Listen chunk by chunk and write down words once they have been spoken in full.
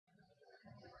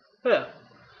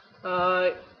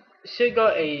Hello. She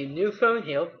got a new phone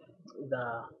here,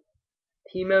 the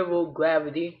T-Mobile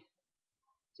Gravity.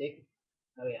 See?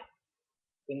 Oh yeah,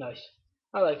 pretty nice.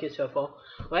 I like it so far.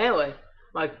 Well, anyway,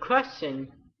 my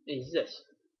question is this: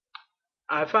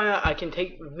 I found out I can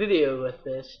take video with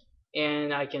this,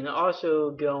 and I can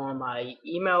also go on my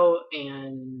email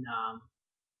and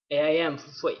AIM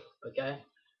for free. Okay,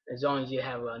 as long as you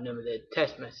have unlimited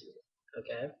text messages.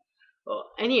 Okay.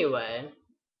 Well, anyway,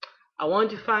 I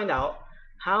want to find out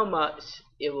how much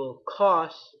it will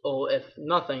cost, or if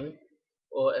nothing,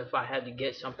 or if I had to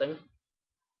get something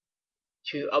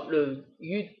to upload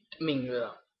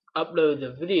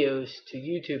the videos to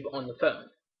YouTube on the phone.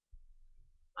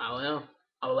 I don't know.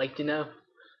 I would like to know.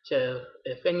 So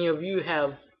if any of you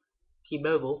have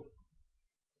T-Mobile,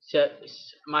 so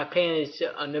my plan is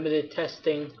unlimited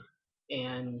testing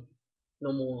and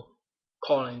normal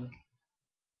calling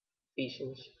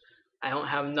features. I don't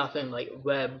have nothing like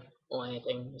web or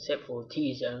anything except for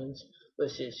T zones,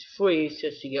 which is free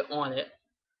just to get on it,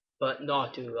 but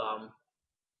not to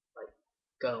like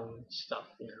go and stuff.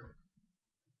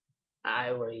 I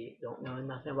really don't know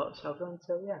nothing about cell phones,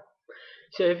 so yeah.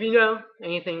 So if you know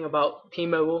anything about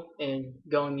T-Mobile and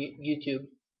going YouTube,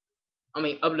 I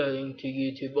mean uploading to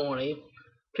YouTube only,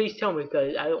 please tell me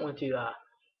because I don't want to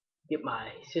get my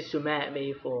sister mad at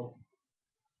me for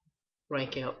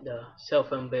ranking up the cell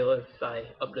phone bill if I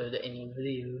upload any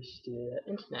videos to the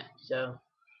internet. So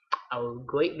I would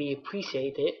greatly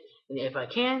appreciate it, and if I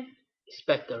can,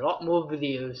 expect a lot more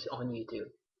videos on YouTube.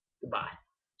 Goodbye.